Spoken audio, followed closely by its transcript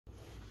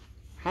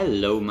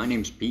Hello, my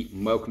name's Pete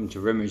and welcome to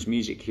Rimmers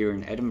Music here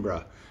in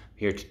Edinburgh. I'm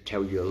here to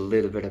tell you a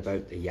little bit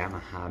about the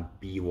Yamaha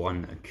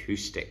B1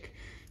 acoustic.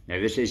 Now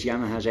this is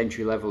Yamaha's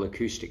entry-level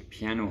acoustic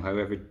piano,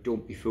 however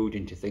don't be fooled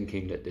into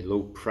thinking that the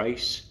low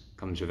price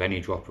comes with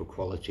any drop of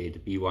quality.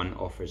 The B1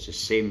 offers the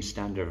same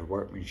standard of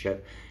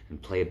workmanship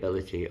and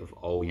playability of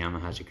all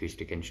Yamaha's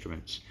acoustic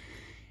instruments.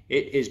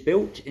 It is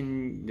built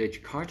in the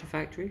Jakarta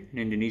factory in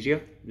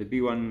Indonesia. The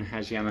B1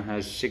 has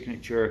Yamaha's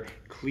signature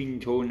clean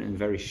tone and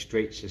very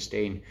straight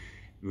sustain.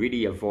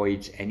 Really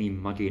avoids any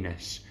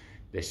muddiness.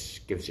 This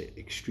gives it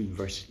extreme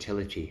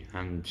versatility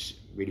and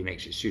really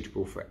makes it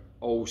suitable for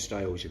all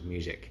styles of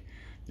music.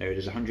 Now it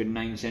is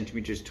 109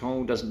 centimeters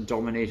tall, doesn't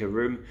dominate a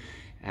room,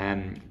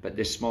 but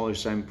this smaller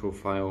sound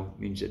profile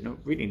means that no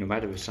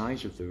matter the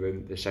size of the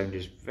room, the sound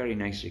is very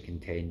nicely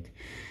contained.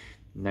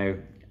 Now,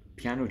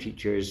 piano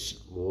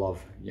teachers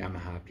love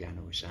Yamaha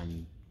pianos,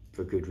 and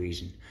for good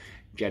reason.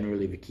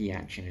 Generally, the key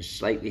action is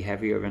slightly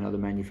heavier than other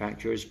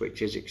manufacturers,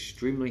 which is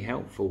extremely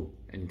helpful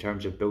in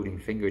terms of building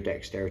finger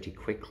dexterity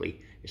quickly,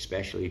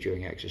 especially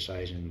during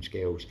exercise and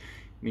scales. It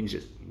means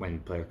that when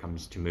the player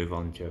comes to move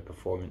on to a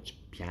performance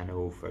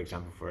piano, for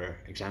example, for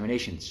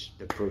examinations,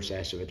 the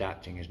process of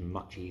adapting is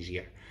much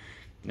easier.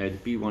 Now,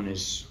 the B1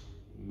 is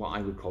what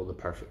I would call the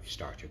perfect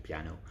starter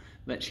piano.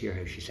 Let's hear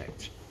how she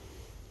sounds.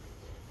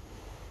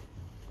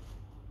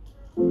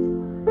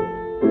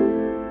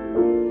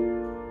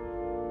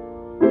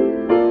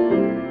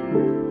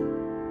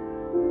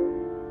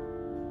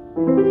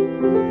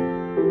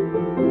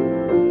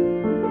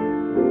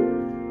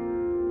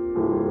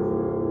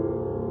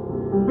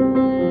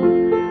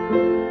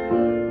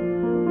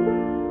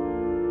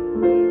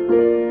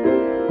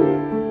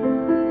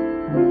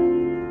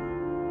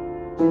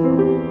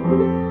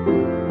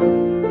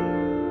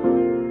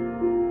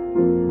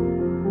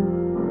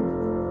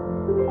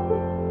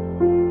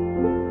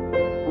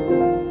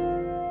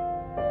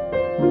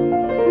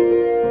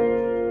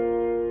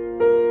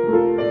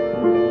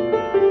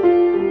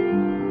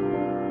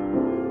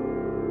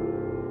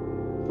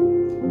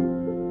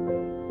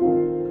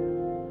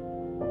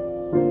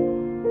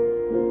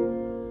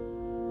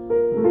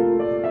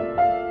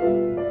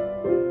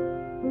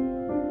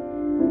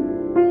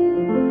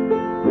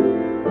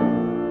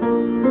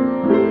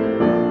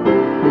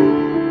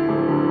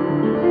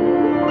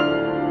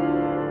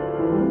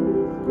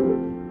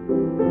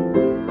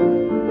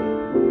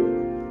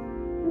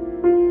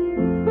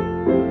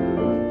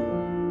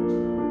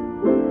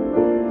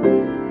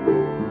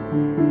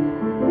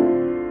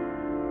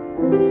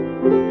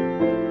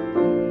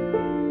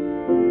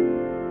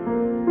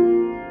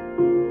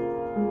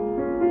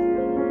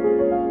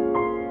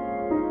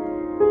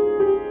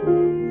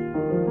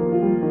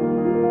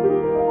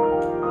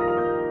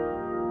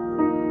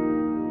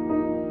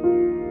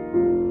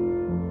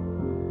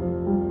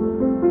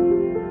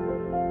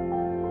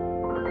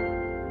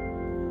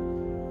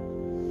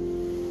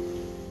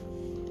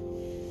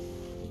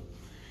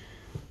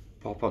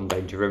 Pop on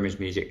down to Rimmers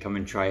Music, come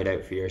and try it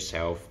out for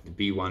yourself, the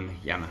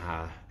B1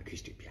 Yamaha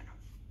acoustic piano.